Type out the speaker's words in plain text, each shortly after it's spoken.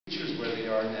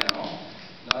are now,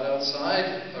 not outside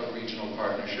a regional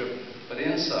partnership, but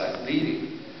inside,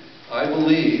 leading. I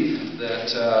believe that,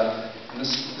 and this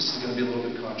is going to be a little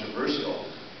bit controversial,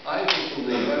 I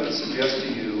would suggest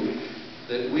to you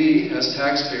that we as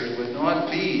taxpayers would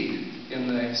not be in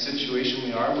the situation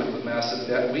we are with the massive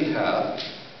debt we have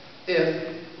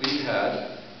if we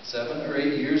had 7 or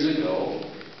 8 years ago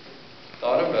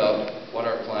thought about what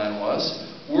our plan was,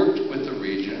 worked with the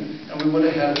region, and we would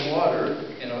have had water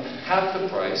in half the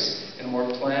price in a more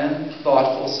planned,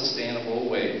 thoughtful, sustainable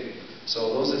way.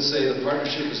 So those that say the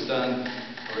partnership is done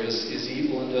or is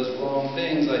evil and does wrong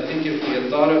things, I think if we had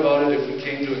thought about it, if we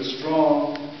came to it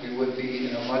strong, we would be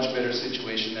in a much better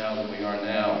situation now than we are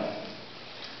now.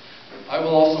 I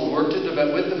will also work with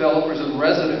developers and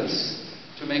residents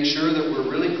to make sure that we're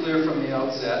really clear from the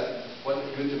outset what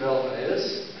good development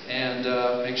is, and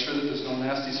make sure that there's no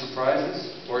nasty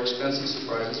surprises or expensive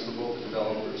surprises for both the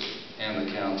developers and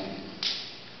the county.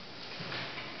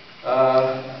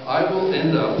 I will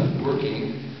end up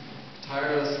working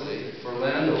tirelessly for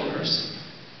landowners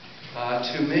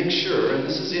to make sure, and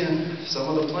this is in some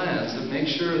of the plans, to make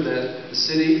sure that the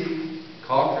city,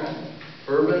 Cochrane,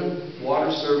 urban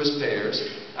water service payers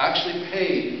actually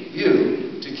pay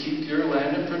you to keep your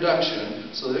land in production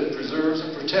so that it preserves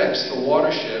and protects the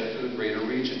watershed for the greater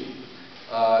region.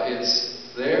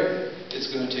 It's there,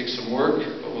 it's going to take some work,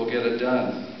 but we'll get it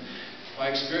done. My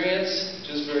experience,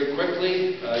 just very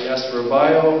quickly, you asked for a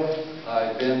bio.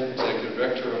 I've been executive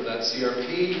director of that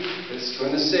CRP. It's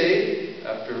going to save,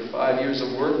 after 5 years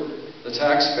of work, the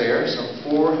taxpayer some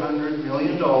 $400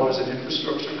 million in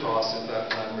infrastructure costs if that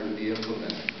plan were to be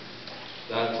implemented.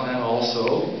 That plan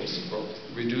also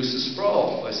reduces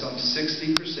sprawl by some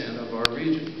 60% of our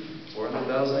region.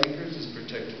 400,000 acres is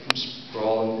protected from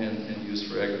sprawl and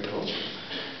used for agriculture.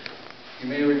 You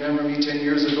may remember me 10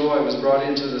 years ago, I was brought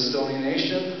into the Stoney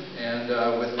Nation, and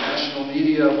with national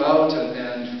media about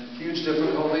and huge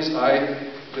difficulties, I,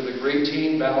 with a great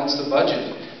team, balanced the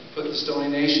budget, put the Stoney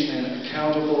Nation in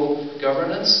accountable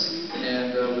governance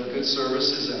and with good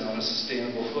services and on a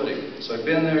sustainable footing. So I've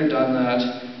been there, done that,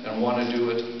 and want to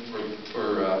do it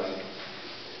for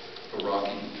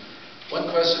Rocky. One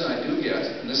question I do get,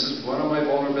 and this is one of my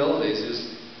vulnerabilities,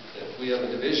 is that we have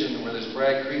a division where there's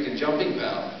Bragg Creek and Jumping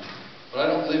Pound. But I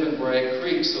don't live in Bragg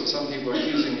Creek, so some people are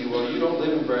accusing me, well, you don't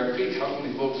live in Bragg Creek, how can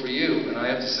we vote for you? And I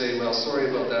have to say, well, sorry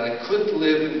about that. I could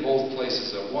live in both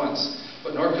places at once,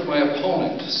 but nor could my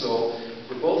opponent. So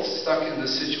we're both stuck in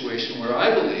this situation where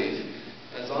I believe,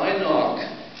 as I knock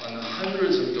on the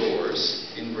hundreds of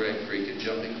doors in Bragg Creek and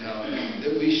Jumping Pound,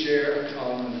 that we share a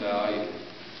common value,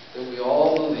 that we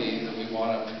all believe that we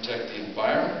want to protect the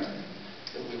environment,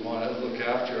 that we want to look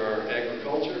after our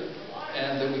agriculture,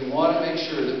 and that we want to make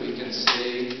sure that we can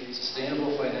stay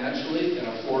sustainable financially and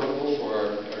affordable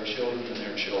for our children and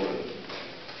their children.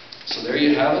 So there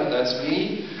you have it. That's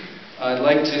me. I'd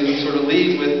like to sort of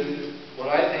leave with what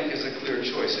I think is a clear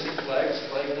choice. Any flags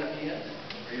flagging at me yet?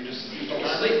 Or you just fell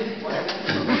asleep? I'm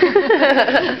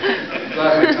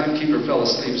glad my timekeeper fell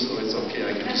asleep, so it's okay.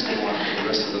 I can just go on for the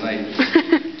rest of the night.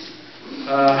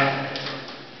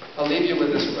 I'll leave you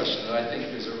with this question, that I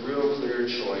think there's a real clear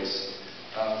choice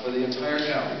for the entire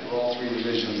county, for all 3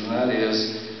 divisions, and that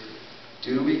is,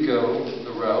 do we go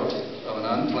the route of an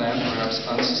unplanned, perhaps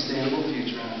unsustainable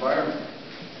future environment?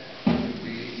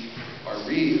 Are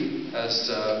we, as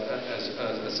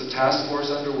a task force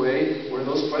underway, where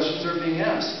those questions are being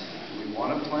asked? Do we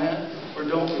want a plan, or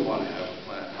don't we want to have a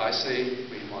plan? I say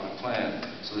we want a plan.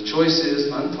 So the choice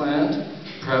is unplanned,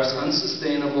 perhaps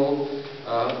unsustainable,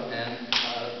 and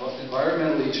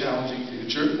environmentally challenging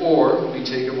future, or we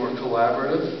take a more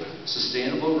collaborative,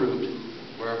 sustainable route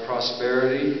where our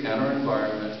prosperity and our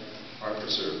environment are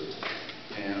preserved.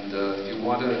 And if you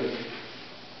want to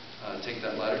take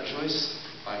that latter choice,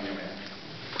 I'm your man.